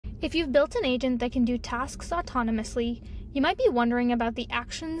If you've built an agent that can do tasks autonomously, you might be wondering about the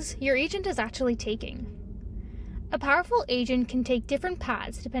actions your agent is actually taking. A powerful agent can take different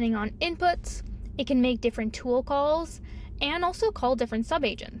paths depending on inputs, it can make different tool calls, and also call different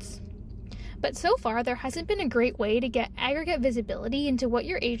subagents. But so far, there hasn't been a great way to get aggregate visibility into what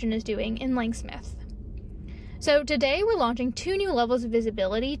your agent is doing in Langsmith. So today, we're launching 2 new levels of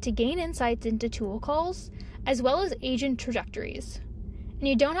visibility to gain insights into tool calls, as well as agent trajectories. And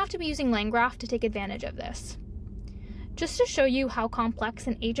you don't have to be using LangGraph to take advantage of this. Just to show you how complex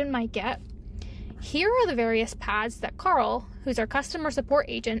an agent might get, here are the various paths that Carl, who's our customer support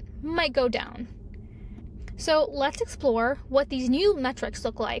agent, might go down. So let's explore what these new metrics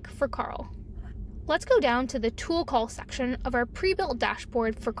look like for Carl. Let's go down to the tool call section of our pre-built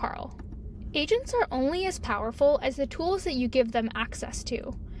dashboard for Carl. Agents are only as powerful as the tools that you give them access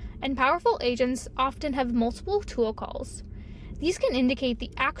to, and powerful agents often have multiple tool calls. These can indicate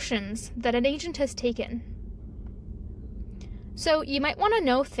the actions that an agent has taken. So you might want to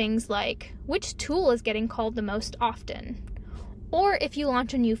know things like which tool is getting called the most often, or if you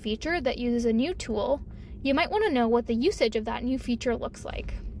launch a new feature that uses a new tool, you might want to know what the usage of that new feature looks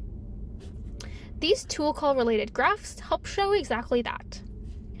like. These tool call related graphs help show exactly that.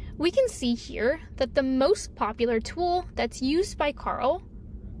 We can see here that the most popular tool that's used by Carl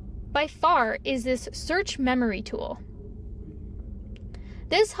by far is this search memory tool.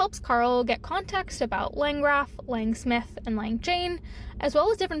 This helps Carl get context about LangGraph, Langsmith, and LangChain, as well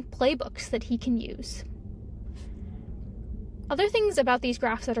as different playbooks that he can use. Other things about these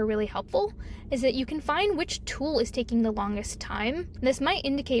graphs that are really helpful is that you can find which tool is taking the longest time. This might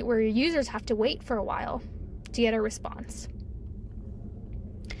indicate where your users have to wait for a while to get a response.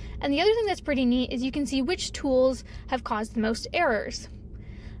 And the other thing that's pretty neat is you can see which tools have caused the most errors.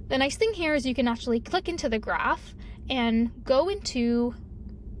 The nice thing here is you can actually click into the graph and go into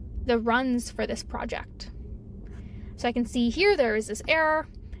the runs for this project. So I can see here there is this error,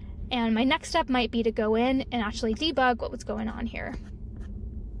 and my next step might be to go in and actually debug what was going on here.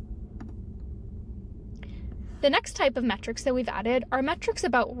 The next type of metrics that we've added are metrics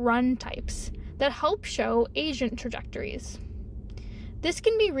about run types that help show agent trajectories. This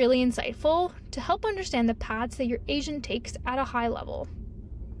can be really insightful to help understand the paths that your agent takes at a high level.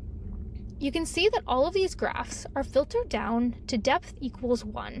 You can see that all of these graphs are filtered down to depth equals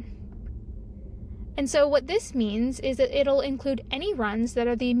 1. And so what this means is that it'll include any runs that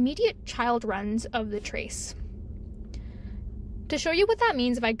are the immediate child runs of the trace. To show you what that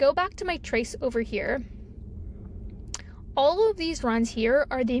means, if I go back to my trace over here, all of these runs here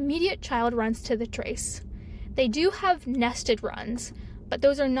are the immediate child runs to the trace. They do have nested runs, but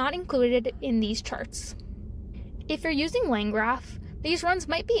those are not included in these charts. If you're using LangGraph, these runs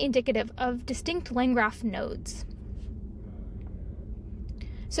might be indicative of distinct LangGraph nodes.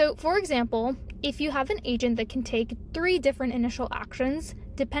 So, for example, if you have an agent that can take 3 different initial actions,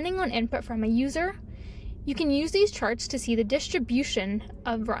 depending on input from a user, you can use these charts to see the distribution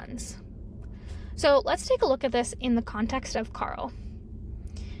of runs. So let's take a look at this in the context of Carl.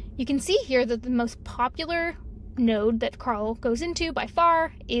 You can see here that the most popular node that Carl goes into by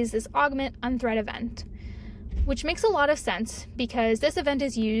far is this augment unthread event, which makes a lot of sense because this event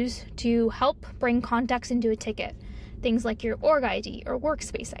is used to help bring context into a ticket, things like your org ID or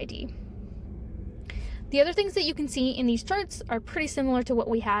workspace ID. The other things that you can see in these charts are pretty similar to what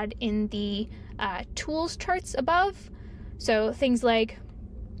we had in the tools charts above. So things like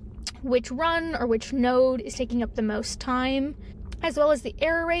which run or which node is taking up the most time, as well as the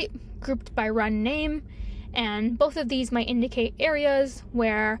error rate grouped by run name. And both of these might indicate areas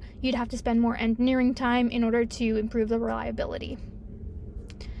where you'd have to spend more engineering time in order to improve the reliability.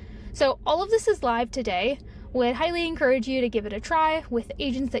 So all of this is live today. Would highly encourage you to give it a try with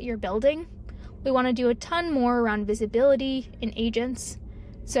agents that you're building. We want to do a ton more around visibility in agents.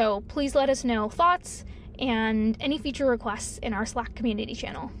 So please let us know thoughts and any feature requests in our Slack community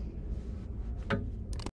channel.